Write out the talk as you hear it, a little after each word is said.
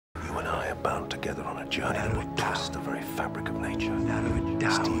together on a journey that will twist the very fabric of nature. Narrow it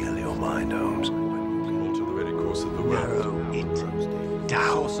down. Steal your mind, Holmes. Alter the very course of the world. Narrow it The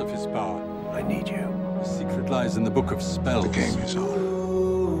down. source of his power. I need you. The secret lies in the book of spells. The game is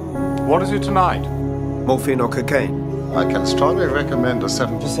on. What is it tonight? Morphine or cocaine? I can strongly recommend a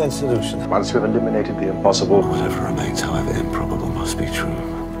 7% solution. Once we've eliminated the impossible, Whatever remains, however improbable, must be true.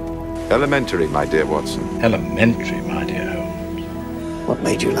 Elementary, my dear Watson. Elementary, my dear Holmes. What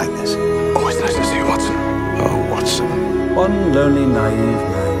made you like this? Always nice to see you, Watson. Oh, Watson. One lonely, naive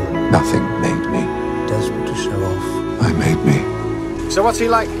man, Nothing made me. desperate to show off. I made me. So what's he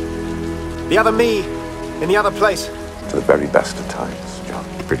like? The other me, in the other place? To the very best of times, John.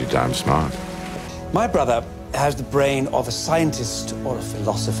 Pretty damn smart. My brother has the brain of a scientist or a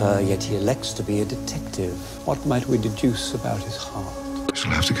philosopher, yet he elects to be a detective. What might we deduce about his heart? I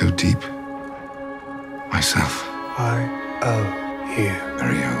shall have to go deep. Myself. I owe you.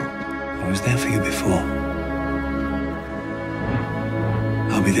 Very old. I was there for you before.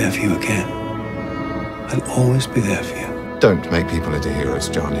 I'll be there for you again. I'll always be there for you. Don't make people into heroes,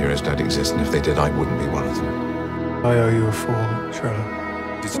 John. Heroes don't exist, and if they did, I wouldn't be one of them. I owe you a fall,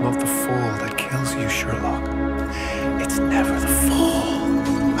 Sherlock. It's not the fall that kills you, Sherlock. It's never the fall.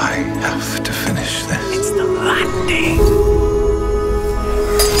 I have to finish this. It's the landing.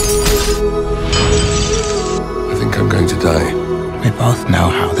 I think I'm going to die. We both know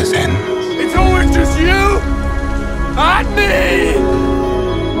how this ends. It's always just you and me!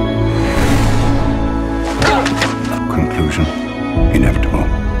 Conclusion inevitable.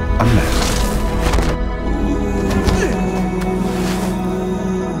 Unless